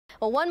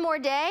Well, one more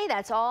day,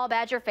 that's all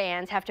Badger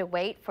fans have to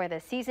wait for the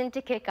season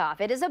to kick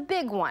off. It is a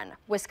big one,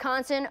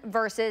 Wisconsin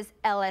versus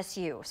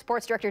LSU.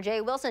 Sports Director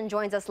Jay Wilson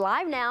joins us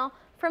live now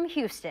from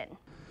Houston.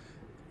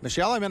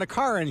 Michelle, I'm in a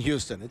car in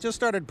Houston. It just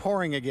started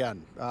pouring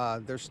again.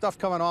 There's stuff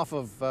coming off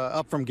of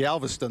up from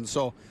Galveston,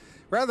 so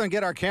rather than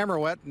get our camera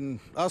wet and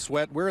us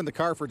wet, we're in the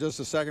car for just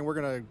a second. We're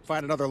going to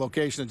find another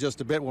location in just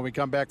a bit when we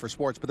come back for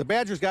sports. But the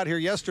Badgers got here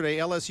yesterday.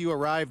 LSU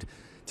arrived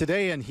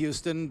today in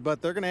Houston,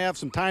 but they're going to have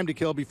some time to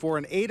kill before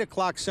an 8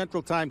 o'clock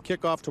Central Time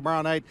kickoff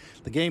tomorrow night.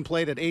 The game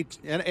played at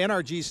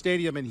NRG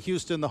Stadium in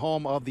Houston, the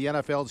home of the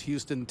NFL's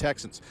Houston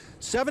Texans.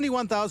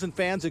 71,000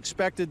 fans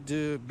expected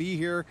to be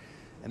here,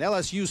 and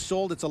LSU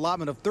sold its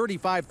allotment of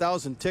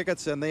 35,000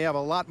 tickets, and they have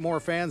a lot more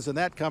fans than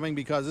that coming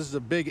because this is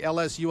a big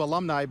LSU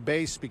alumni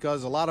base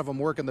because a lot of them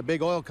work in the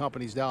big oil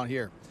companies down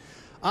here.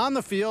 On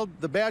the field,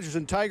 the Badgers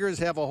and Tigers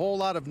have a whole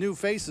lot of new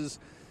faces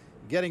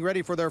getting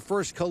ready for their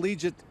first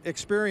collegiate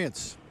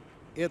experience.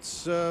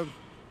 It's going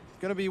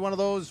to be one of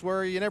those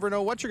where you never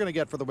know what you're going to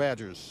get for the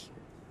Badgers.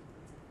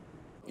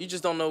 You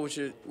just don't know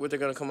what they're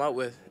going to come out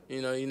with.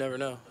 You know, you never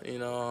know.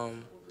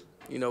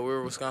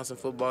 We're Wisconsin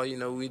football.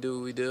 We do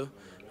what we do.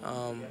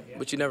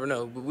 But you never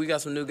know. But we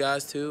got some new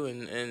guys too,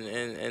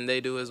 and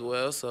they do as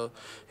well. So,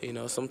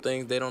 some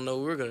things they don't know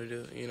we're going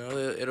to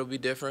do. It'll be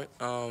different.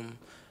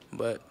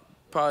 But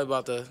probably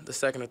about the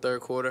second or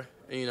third quarter,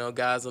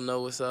 guys will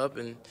know what's up,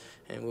 and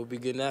we'll be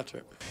getting after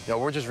it.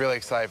 We're just really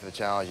excited for the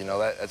challenge.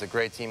 That's a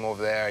great team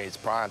over there. It's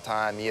prime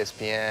time,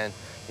 ESPN,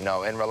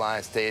 in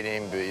Reliance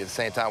Stadium. But at the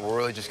same time, we're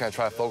really just going to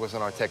try to focus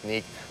on our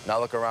technique, not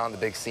look around the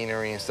big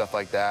scenery and stuff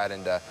like that,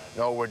 and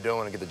know what we're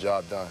doing and get the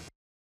job done.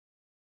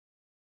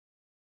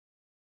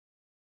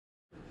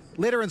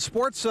 Later in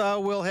sports,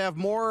 we'll have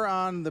more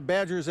on the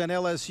Badgers and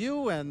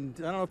LSU, and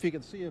I don't know if you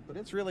can see it, but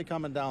it's really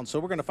coming down. So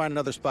we're going to find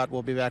another spot.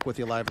 We'll be back with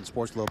you live in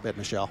sports a little bit,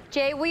 Michelle.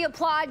 Jay, we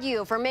applaud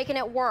you for making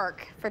it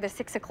work for the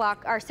 6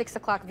 o'clock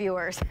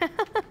viewers.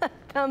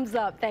 Thumbs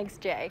up. Thanks,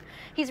 Jay.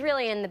 He's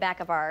really in the back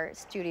of our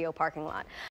studio parking lot.